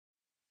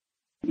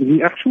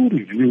The actual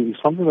review is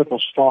something that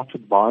was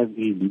started by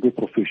the legal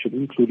profession,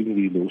 including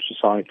the Law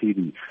Society,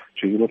 the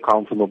General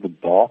Council of the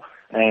Bar,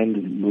 and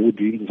the Law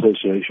Deans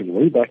Association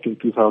way back in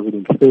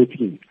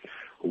 2013,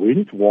 when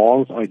it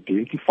was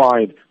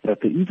identified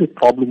that there is a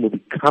problem with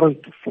the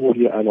current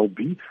four-year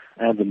LLB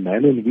and the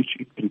manner in which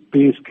it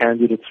prepares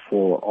candidates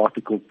for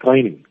article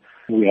training.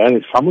 We had a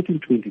summit in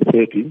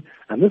 2013,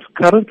 and this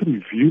current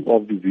review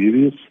of the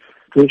various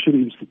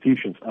tertiary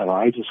institutions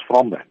arises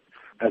from that.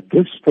 At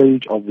this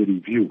stage of the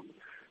review,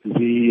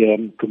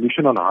 the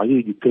Commission on Higher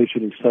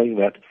Education is saying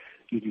that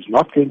it is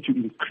not going to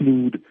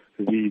include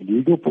the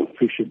legal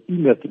profession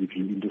in that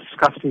review in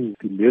discussing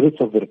the merits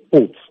of the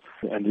reports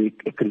and the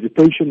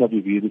accreditation of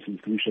the various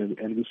institutions,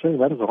 and we're saying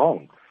that is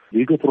wrong.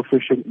 Legal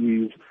profession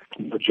is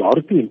the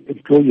majority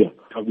employer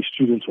of the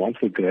students once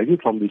they graduate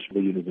from this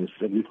university,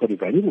 and we've got a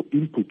valuable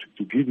input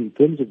to give in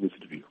terms of this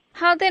review.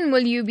 How then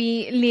will you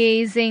be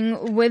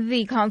liaising with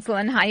the Council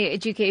on Higher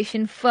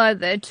Education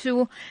further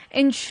to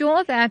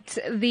ensure that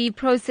the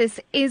process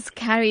is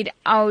carried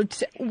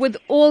out with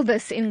all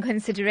this in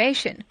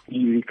consideration?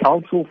 The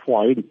Council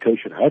for Higher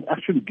Education had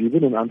actually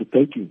given an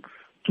undertaking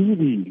to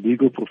the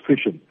legal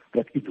profession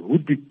that it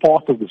would be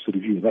part of this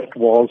review. That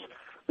was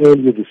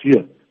earlier this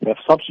year. They have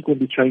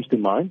subsequently changed their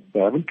mind. They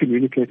haven't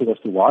communicated as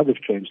to why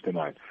they've changed their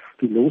mind.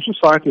 The Law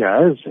Society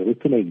has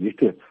written a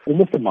letter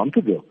almost a month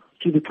ago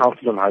to the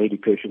Council on Higher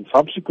Education,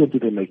 subsequent to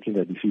them making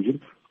that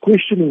decision,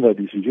 questioning that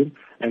decision,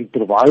 and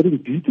providing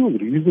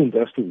detailed reasons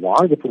as to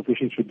why the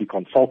profession should be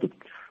consulted.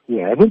 We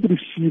haven't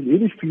received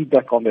any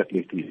feedback on that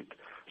letter yet.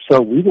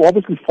 So we will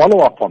obviously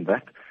follow up on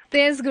that.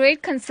 There's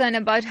great concern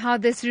about how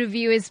this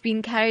review is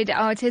being carried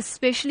out,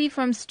 especially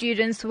from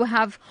students who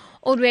have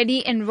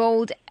already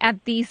enrolled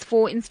at these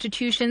four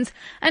institutions,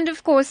 and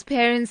of course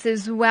parents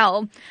as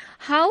well.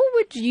 How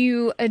would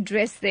you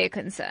address their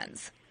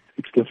concerns?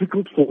 It's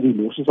difficult for the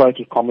Law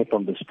Society to comment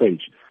on this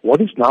stage.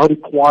 What is now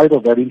required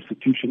of that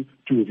institution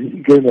to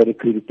regain that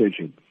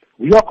accreditation?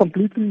 We are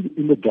completely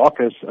in the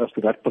dark as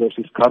to that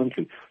process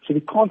currently, so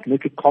we can't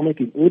make a comment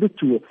in order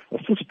to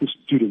assist the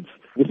students.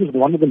 This is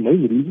one of the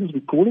main reasons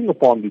we're calling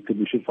upon the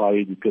Commission for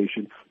Higher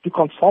Education to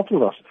consult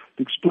with us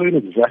to explain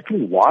exactly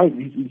why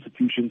these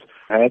institutions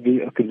had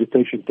their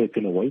accreditation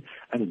taken away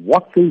and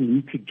what they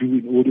need to do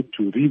in order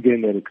to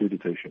regain their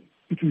accreditation.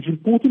 It is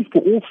important for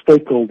all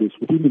stakeholders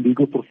within the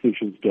legal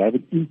professions to have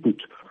an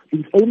input.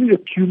 It's only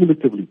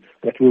accumulatively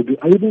that we'll be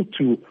able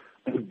to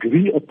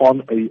agree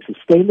upon a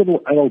sustainable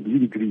LLB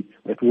degree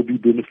that will be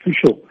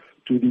beneficial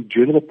to the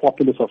general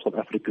populace of South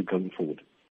Africa going forward.